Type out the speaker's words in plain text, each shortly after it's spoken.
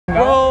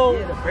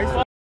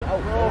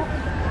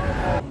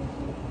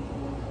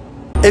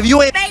If you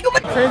ain't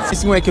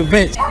convinced, you ain't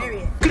convinced.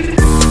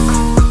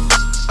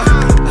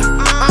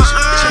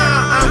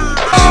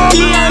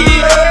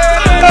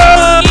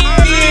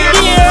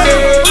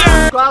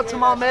 Subscribe to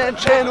my man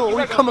channel.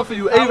 We coming for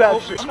you,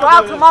 A-Rap shit.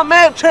 Subscribe to my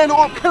man channel.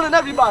 I'm killing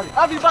everybody.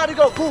 Everybody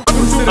go boom. Hey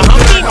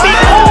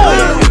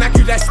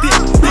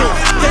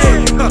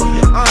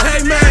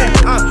man.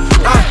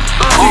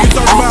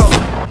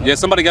 Yeah,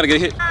 somebody gotta get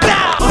hit.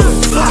 Trying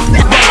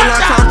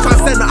to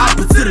send the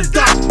opposite of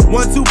that.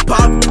 1, 2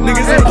 pop,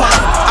 niggas in pop.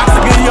 I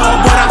forget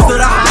y'all, but I'm still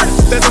the hot.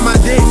 That's on my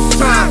dick.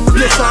 Trying,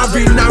 listen, I'm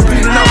reading,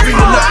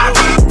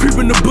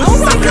 creeping the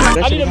bushes. I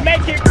need to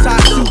make it.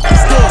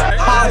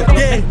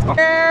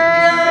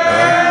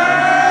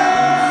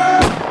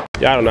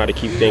 Y'all don't know how to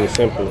keep things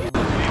simple.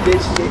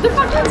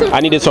 I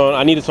need this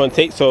on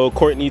tape so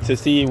court needs to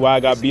see why I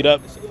got beat up.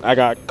 I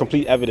got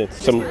complete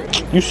evidence.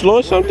 You slow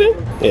or something?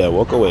 Yeah,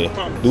 walk away.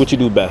 Do what you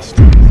do best.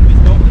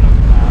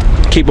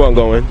 Keep on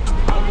going.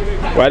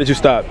 Why did you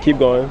stop? Keep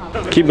going.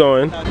 Keep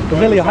going.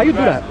 Amelia, how you do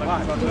that?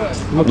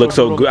 Look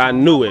so good. I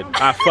knew it.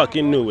 I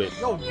fucking knew it.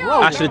 Yo,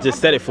 bro. I should have just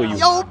said it for you.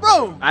 Yo,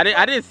 bro. I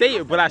didn't say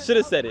it, but I should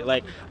have said it.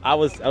 Like I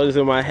was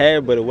in my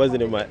head, but it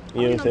wasn't in my.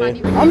 You know what I'm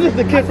saying? I'm just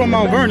a kid from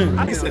Mount Vernon.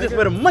 I said this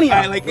for the money.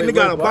 Like nigga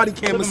got a body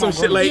cam or some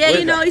shit like. Yeah,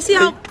 you know, you see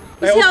how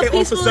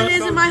peaceful it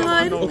is in my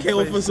hood? Okay,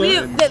 officer.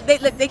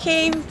 They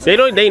came.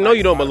 They know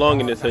you don't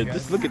belong in this hood.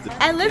 Just look at this.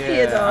 I live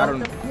here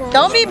though.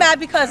 Don't be mad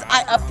because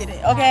I upped it,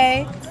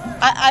 okay?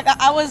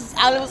 I'm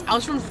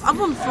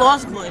from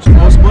Flossbush.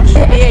 Flossbush?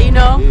 Yeah, you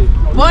know.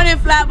 Born in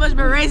Flatbush,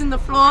 but raised in the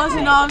floors, you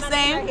know what I'm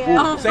saying?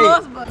 I'm from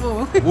Flossbush.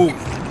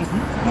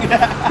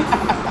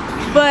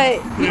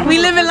 But we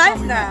live in life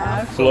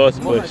now.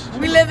 Flossbush.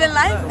 We live in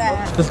life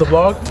now. This the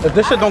vlog? If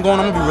this shit don't go on,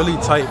 I'm gonna be really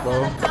tight,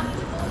 bro.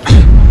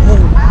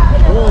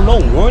 Oh, no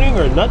warning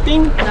or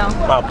nothing? No.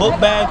 My book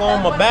bag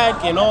on my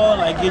back and all,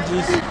 like it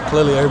just...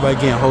 Clearly everybody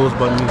getting hoes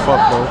but me,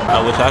 fuck, bro.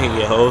 I wish I could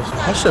get hoes.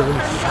 That shit really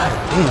fat,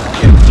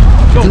 damn.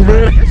 Yo,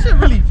 man, that shit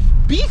really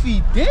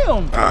beefy,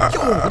 damn.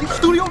 Yo, these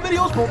studio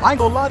videos, bro, I ain't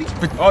gonna lie, these...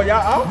 Oh, y'all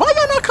out? Why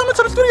y'all not coming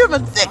to the studio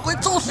even thick with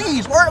 2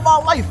 C's? Word of my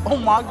life, oh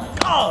my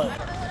God.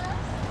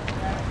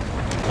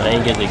 I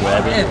ain't get to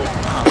grab it. You know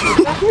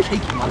what the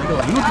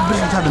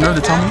bitches had the nerve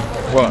to tell me?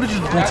 What? The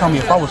bitches was gonna tell me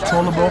if I was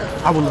taller, bro,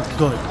 I would look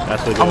good.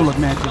 That's what I would look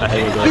mad good. I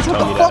hate when Bitch, girls what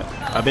tell the me fuck?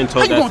 that. I've been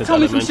told How you gonna tell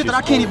me some shit that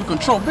I can't even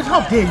control? Bitch,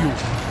 how dare you?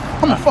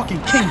 I'm a fucking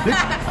king, bitch.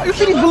 You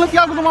see these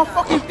Balenciagas on my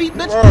fucking feet,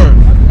 bitch?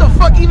 What the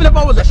fuck? Even if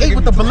I was an 8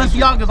 with the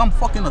Balenciagas, I'm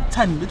fucking a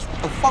 10, bitch.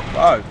 What the fuck?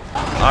 Moses!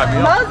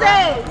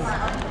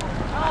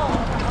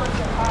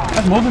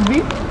 That's Moses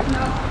beef?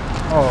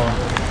 Oh.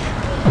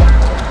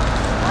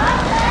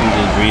 I'm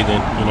just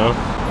breathing, you know?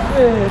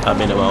 I've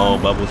been in my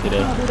own bubble today.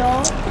 You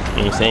know what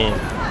I'm saying?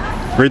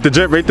 Rate the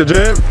drip, rate the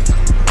drip.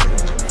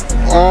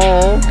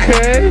 Oh,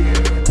 okay.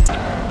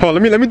 Hold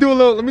on, let me do a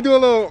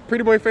little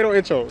Pretty Boy Fatal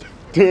intro.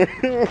 yeah.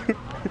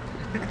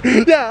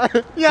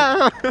 You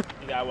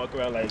gotta walk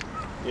around like,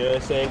 you know what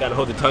I'm saying? Gotta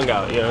hold the tongue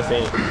out, you know what I'm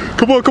saying?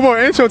 Come on,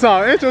 intro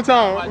time. I'm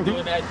not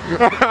doing that.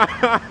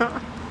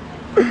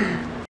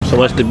 So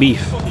what's the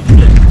beef?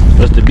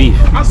 What's the beef?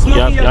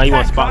 Now you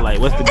want spotlight.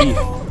 What's the beef?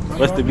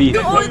 What's the beef?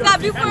 You always got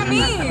beef with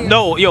me.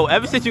 No, yo,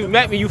 ever since you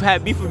met me, you've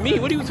had beef with me.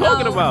 What are you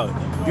talking about?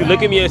 You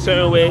look at me a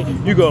certain way,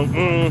 you go,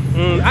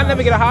 I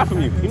never get a high from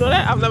you. You know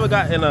that? I've never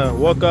gotten a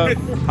walk up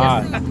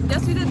high.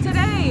 Yes, we did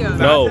today.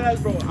 No.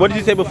 What did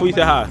you say before you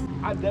said hi?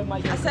 I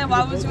said,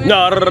 why was you?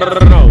 No.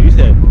 You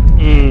said,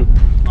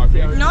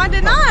 No, I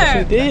did not.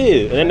 You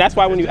did. And that's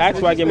why when you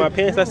asked where I get my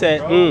pants, I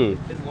said,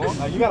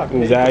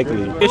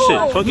 Exactly. Good shit.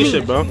 Fuck your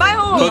shit, bro. By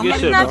who? Fuck your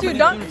shit, Not bro. you.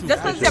 Don't,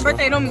 just because it's your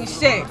birthday don't mean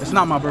shit. It's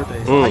not my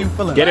birthday. So how you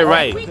feeling? Get it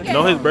right.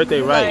 Know his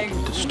birthday right.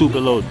 The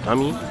stupid little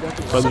dummy.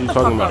 What are you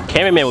talking about?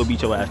 Cameraman would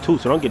beat your ass too,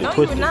 so don't get it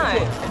twisted. No, you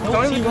would not.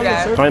 Don't even do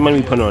that. How much money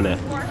we putting on that?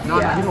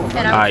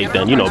 Alright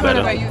then, you know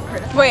better.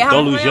 Wait,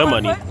 Don't lose your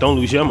money. Don't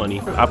lose your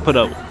money. I put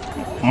up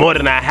more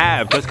than I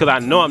have just because I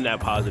know I'm that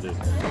positive.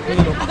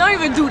 Don't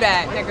even do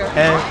that, nigga.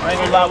 Hey, I ain't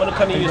gonna lie, when it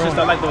comes to you, since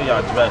I like the way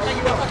y'all dress.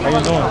 How you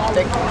doing?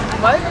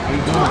 What?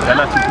 Y'all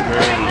not too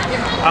girly.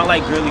 I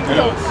like girly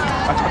girls.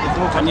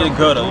 I need a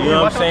girl though, you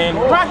know what I'm saying?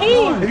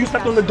 Raheem! If you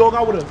stepped on the dog,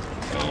 I would've.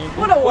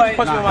 What a what?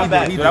 Punch me in my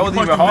back. That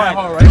wasn't even hard.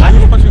 Right? I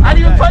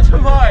didn't even punch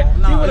him hard.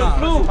 He would've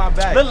flew. My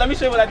back. Look, let me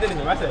show you what I did to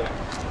him. I said.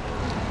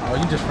 Oh,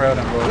 you just frailed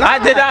him, bro. I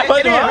did not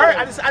punch him hard.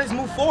 I just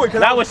moved forward.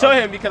 I would show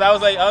him because I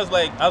was like,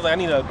 I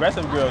need an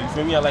aggressive girl. You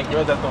feel me? I like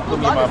girls that don't put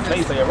me in my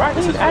place. Like, right,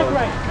 this is act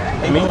right.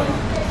 You mean?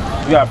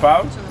 You got a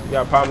problem? You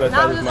got a problem that's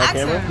not my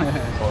camera?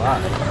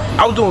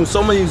 I was doing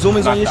so many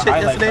zoomings on your shit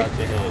yesterday.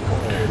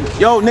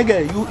 Yo,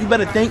 nigga, you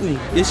better thank me.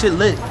 This shit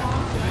lit.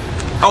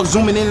 I was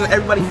zooming in on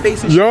everybody's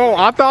face and shit. Yo,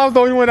 I thought I was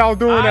the only one that was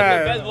doing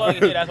that.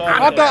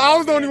 I thought I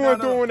was the only one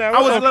doing that. I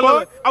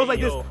was like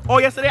this. Oh,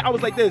 yesterday I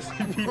was like this.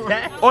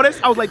 Oh, this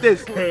I was like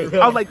this.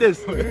 I was like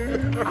this.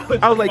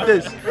 I was like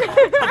this.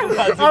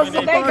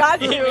 They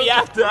got You you. hit me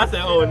after. I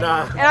said, oh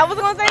nah. And I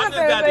wasn't gonna say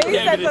nothing, but he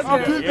said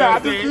something. I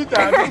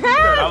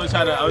was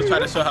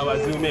trying to show how I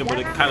zoom in, but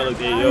it kind of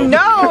looked like yo.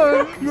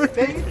 No.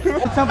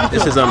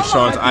 This is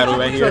Sean's idol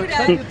right here.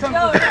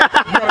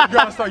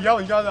 gotta start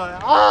yelling. You gotta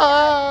like,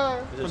 ah!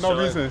 For no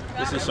reason.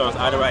 This is Sean's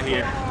idol right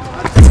here.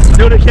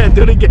 Do it again,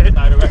 do it again.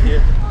 Idol right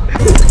here.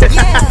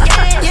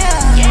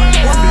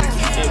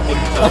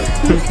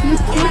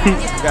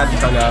 Got the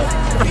tongue out.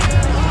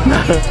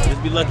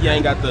 Just be lucky I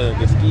ain't got the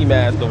ski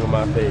mask over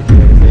my face. You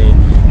know what I'm saying?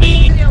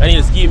 I need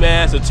a ski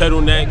mask, a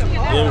turtleneck. You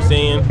know what I'm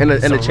saying? And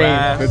the chain.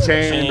 Wraps, The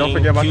chain. Don't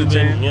forget about Cuban, the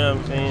chain. You know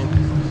what I'm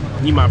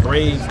saying? Need my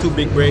braids, 2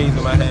 big braids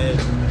on my head,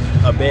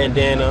 a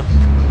bandana,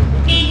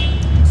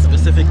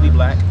 specifically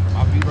black,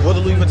 or the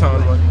Louis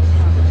Vuitton one.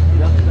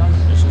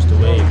 It's just the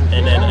way.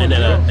 And then a man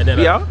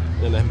bag.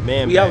 And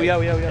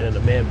then a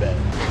man bag.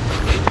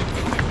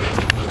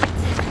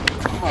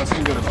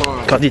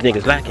 Cause these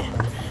niggas lacking.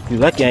 You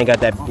lucky I ain't got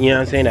that, you know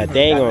what I'm saying, that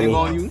thing on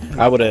me.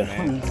 I would've,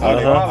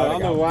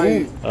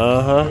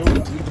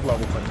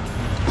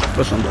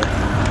 Listen, bro.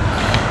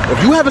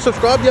 If you haven't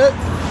subscribed yet,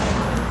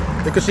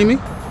 they can see me.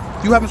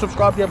 If you haven't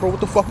subscribed yet, bro, what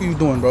the fuck are you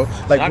doing, bro?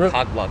 Like, I don't,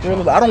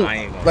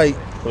 like,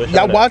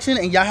 y'all watching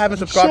and y'all haven't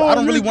subscribed. I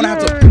don't really want to have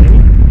to. I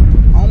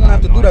don't want to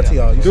have to do that to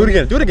y'all. Do it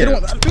again. Do it again. Do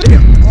it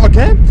again.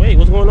 Okay. Wait,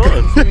 what's going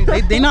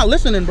on? They not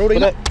listening, bro.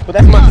 But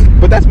that's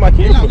my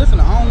They kid. not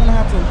listening. I don't want to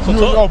have to.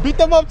 Oh, beat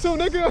them up too,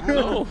 nigga.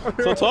 No.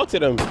 So talk to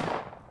them.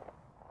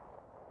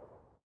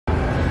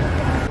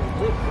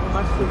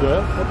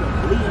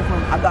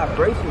 I got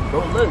braces,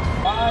 bro. Look.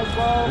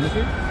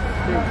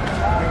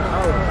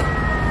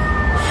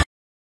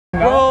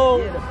 Bro.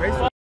 Yeah, the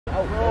braces.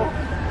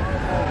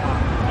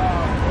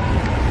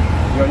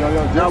 Yo.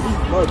 Now we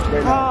much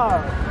right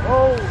now.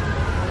 Oh.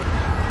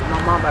 My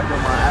mom back on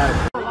my ass.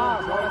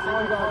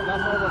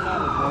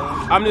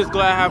 I'm just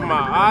glad I have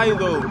my eye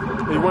though.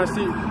 You want to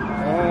see? Oh,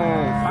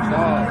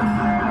 fuck.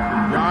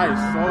 Your eye is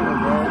swollen,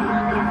 bro.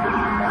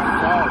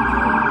 Fuck.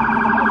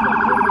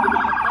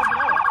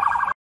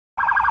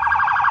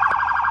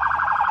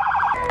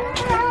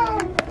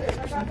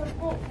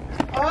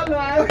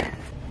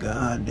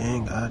 God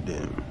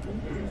damn.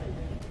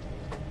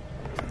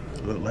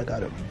 Look like I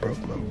done broke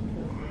my.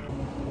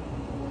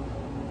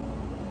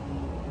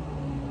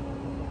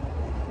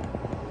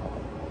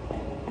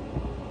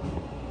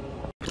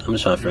 I'm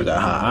just trying to figure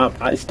out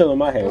how it's still in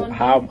my head.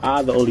 How am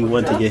I the only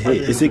one to get hit?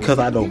 Is it because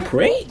I don't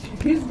pray?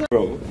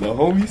 Bro, the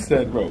homie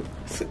said, bro,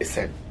 it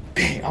said,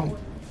 dang,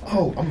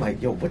 I'm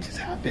like, yo, what just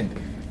happened?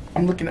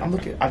 I'm looking,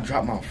 I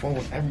dropped my phone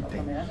and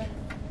everything.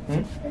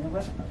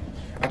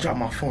 I dropped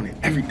my phone and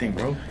everything,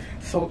 bro.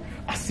 So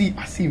I see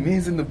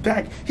man's in the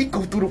back. He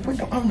go through the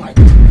window. I'm like,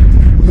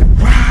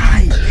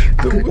 right.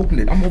 I couldn't open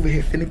it. I'm over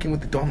here finicking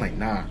with the door. I'm like,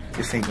 nah,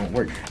 this ain't gonna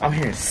work. I'm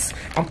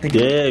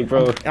thinking, yeah,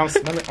 bro. I'm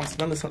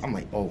smelling something. I'm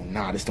like, oh,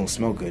 nah, this don't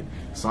smell good.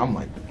 So I'm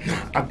like,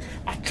 nah.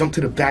 I jumped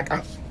to the back.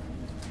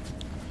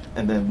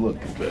 And then look,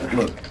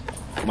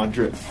 my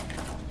drip.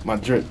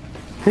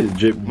 His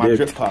drip. My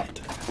drip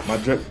popped. My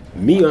drip.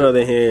 Me on the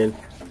other hand,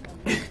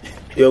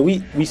 yo,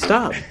 we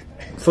stopped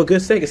for a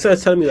good second.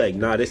 Started telling me like,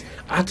 nah, this.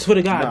 I swear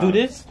to God, I do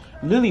this.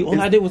 Literally,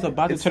 all I did was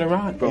about to turn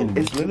around, bro. And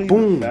it's literally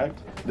boom. the fact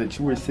that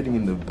you were sitting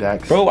in the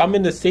back. Bro, I'm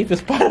in the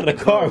safest spot of the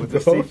car, bro. The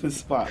safest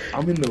spot.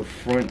 I'm in the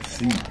front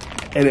seat,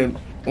 and then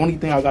only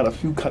thing I got a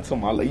few cuts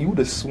on my leg. You would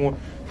have sworn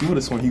he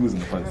was in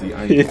the front seat.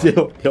 I ain't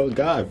yo,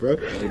 God, bro.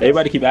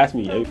 Everybody keep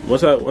asking me.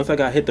 Once I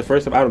got hit the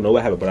first time, I don't know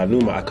what happened, but I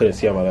knew I couldn't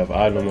see on my left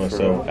eye no more.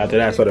 So after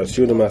that, I started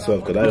shooting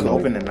myself because I didn't know.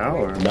 Open it now,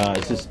 or nah?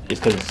 It's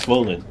because it's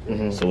swollen,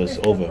 so it's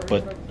over.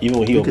 But even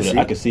when he opened it,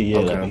 I could see. Yeah,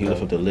 okay, like when he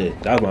lifted the lid.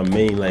 That was my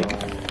main like.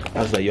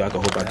 I was like, yo, I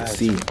hope I can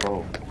see.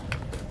 Bro.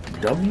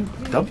 W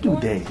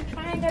day.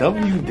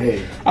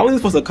 I wasn't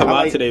supposed to come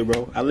out today,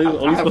 bro. I literally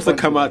only supposed to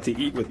come out to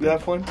eat with you. You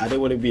have fun? I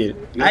didn't want to be it.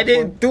 I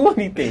didn't do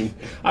anything.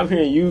 I'm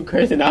hearing you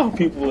cursing out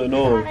people and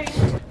all.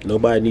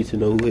 Nobody needs to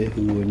know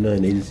who or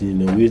none. They just,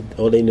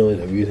 all they know is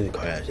a recent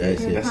crash.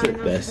 That's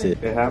it.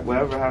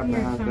 Whatever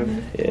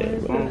happened. Yeah,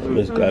 bro. I'm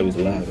just glad we was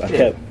alive. I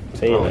kept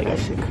saying like that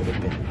shit could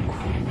have been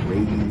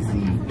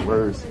crazy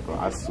worse, bro.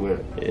 I swear.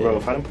 Yeah. Bro,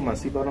 if I didn't put my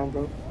seatbelt on,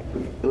 bro,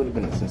 it would have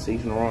been a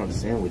sensational wrong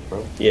sandwich,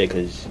 bro. Yeah,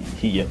 because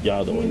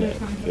y'all the one that,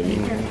 for me.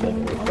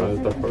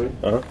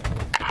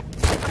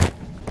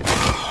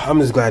 I'm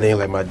just glad they ain't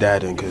like my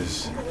dad in,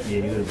 because yeah,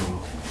 you would have been.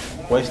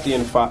 West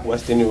Indian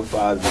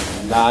Files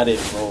is not it,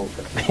 bro.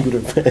 They would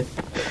have been.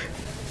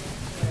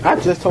 I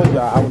just told y'all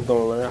I was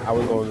going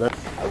to learn.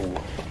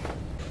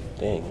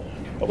 Dang.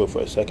 I went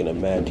for a second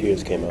and mad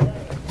tears came out.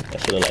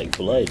 That shit looked like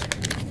blood.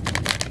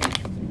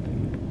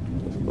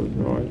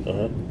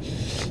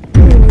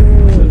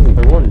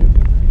 I warn you.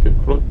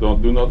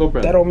 Don't do not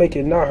open. That don't make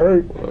it not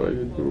hurt. Do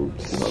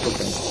not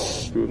open.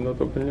 Do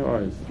not open your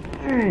eyes.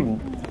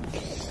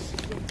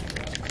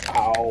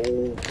 Ow.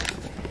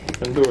 You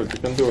can do it.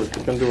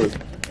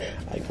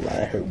 Like,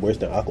 that hurt worse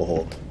than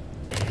alcohol.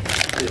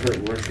 It hurt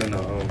worse than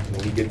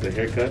when we get the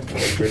haircut.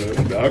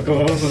 The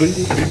alcohol.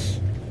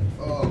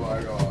 Oh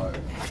my god.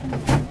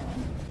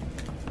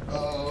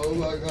 Oh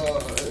my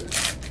god.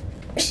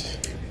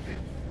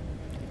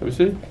 Have you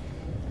seen?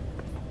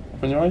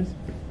 Open your eyes.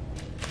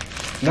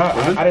 No,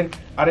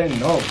 I didn't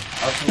know.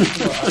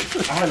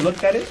 I had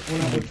looked at it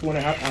when I was 2.5.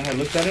 I had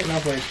looked at it and I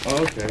was like,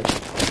 oh, okay.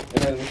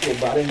 And then it was cool,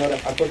 but I didn't know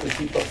that. I thought the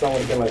seatbelt sound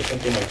would have been like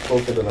something like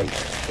closer to like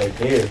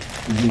here.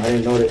 I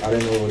didn't know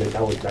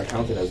that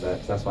counted as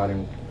that. So that's why I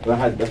didn't.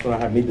 That's when I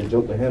had made the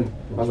joke to him.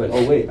 I was like,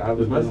 oh wait, I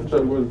was.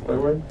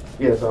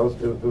 Yeah, so I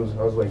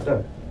was like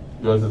that.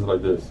 Yours is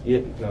like this. Yeah,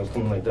 and I was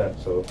coming like that.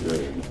 So yeah,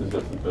 this is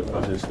just the best.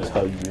 I just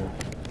tell you.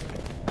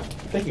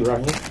 Thank you,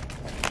 Raheem.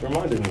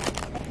 Reminded me.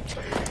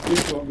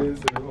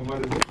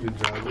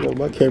 Yo,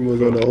 my camera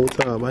was on the whole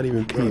time. I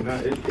didn't even peep.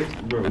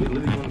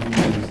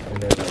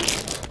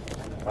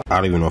 I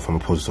don't even know if I'm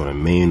gonna post this on the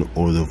main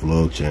or the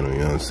vlog channel, you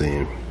know what I'm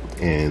saying?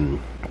 And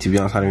to be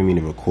honest, I didn't mean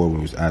to record when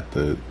we was at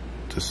the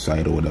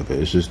site or whatever.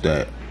 It's just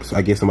that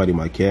I gave somebody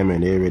my camera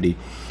and they already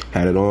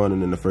had it on,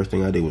 and then the first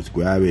thing I did was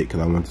grab it because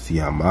I wanted to see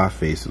how my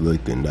face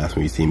looked, and that's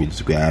when you see me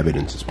just grab it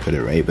and just put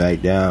it right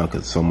back down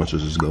because so much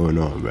was just going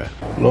on, bruh.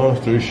 Long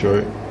story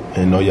short,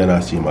 and no, you're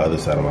not seeing my other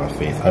side of my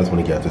face. I just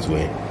want to get this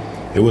way.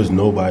 It was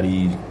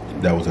nobody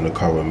that was in the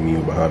car with me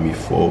or behind me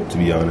fault, to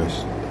be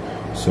honest.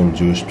 Some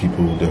Jewish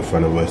people in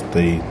front of us,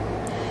 they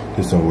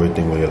did some weird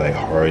thing where they like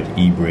hard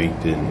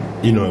e-braked,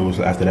 and you know, it was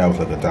after that it was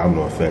like a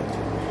domino effect,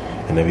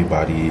 and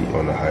everybody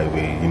on the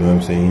highway, you know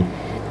what I'm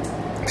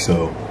saying?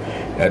 So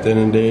at the end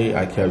of the day,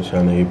 I kept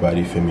trying to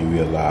everybody feel me, we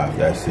alive.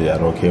 That's it. I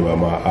don't care about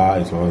my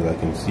eyes as long as I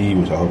can see,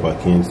 which I hope I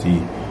can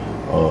see.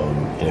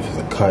 And if it's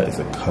a cut, it's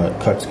a cut.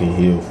 Cuts can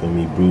heal, for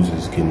me.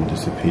 Bruises can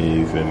disappear,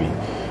 you feel me?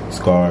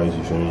 Scars,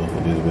 you feel me?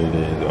 It is what it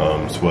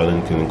is.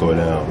 Swelling can go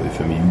down, you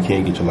feel me? You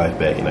can't get your life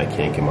back, and I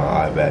can't get my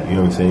eye back, you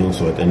know what I'm saying?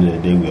 So at the end of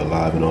the day, we're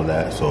alive and all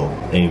that. So,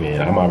 hey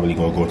man, I'm not really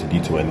gonna go into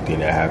detail anything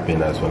that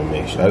happened. I just wanna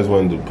make sure. I just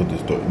wanted to put the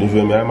story, you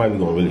feel me? I'm not even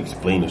gonna really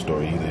explain the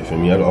story either, you feel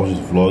me? I was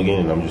just vlogging,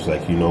 and I'm just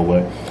like, you know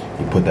what?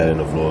 You put that in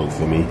the vlog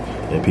for me.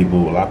 And a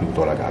lot of people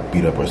thought I got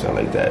beat up or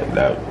something like that.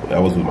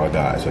 That was with my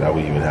guy, so that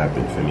wouldn't even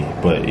happen for me.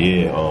 But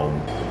yeah,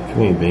 if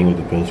you ain't bang with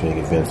the pinch, you ain't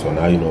get fence. So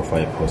now you know if I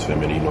ain't post for a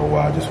minute, you know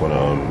why. I just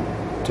wanna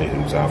take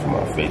some time for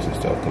my face and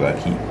stuff, cause I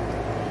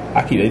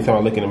keep every time I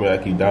look in the mirror,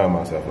 I keep down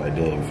myself like,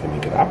 damn, you feel me?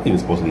 Cause I'm even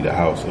supposed to leave the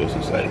house, so it's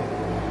just like,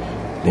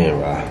 damn,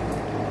 Rah,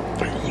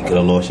 you could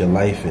have lost your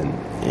life, and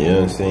you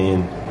know what I'm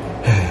saying?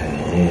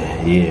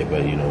 yeah,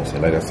 but you know what I'm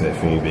saying? Like I said,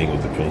 if you ain't bang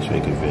with the pinch, you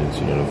ain't convinced,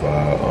 you know the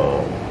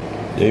vibe.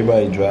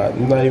 Everybody drive,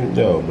 not even,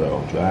 bro,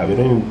 drive. It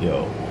don't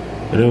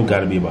even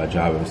gotta be about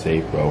driving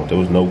safe, bro. There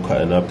was no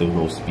cutting up, there was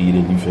no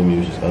speeding, you feel me? It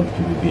was just other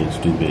people being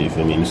stupid, you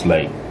feel me? And it's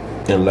like,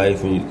 in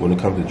life, when it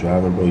comes to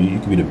driving, bro, you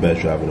can be the best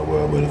driver in the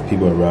world, but if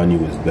people around you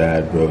is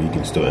bad, bro, you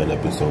can still end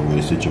up in some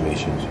weird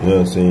situations, you know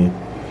what I'm saying?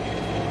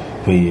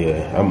 But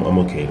yeah, I'm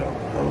okay though,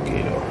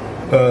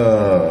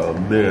 Oh,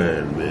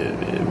 man.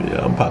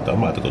 I'm about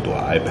to go through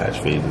an eye patch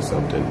phase or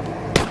something.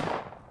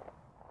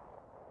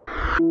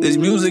 This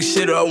music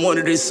shit, I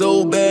wanted it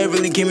so bad,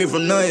 really came in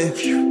from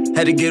nothing.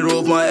 Had to get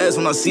off my ass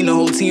when I seen the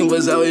whole team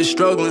was out here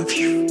struggling.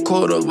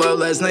 Caught up out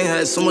last night,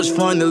 had so much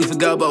fun, nearly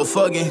forgot about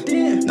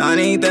fucking. Nah, it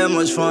ain't that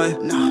much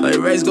fun. Like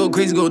rats go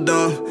crazy, go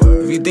dumb.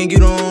 If you think you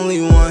the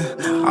only one,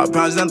 I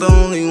promise not the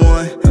only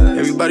one.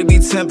 Everybody be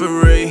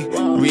temporary,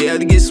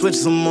 reality get switched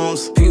some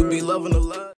months. People be loving a lot.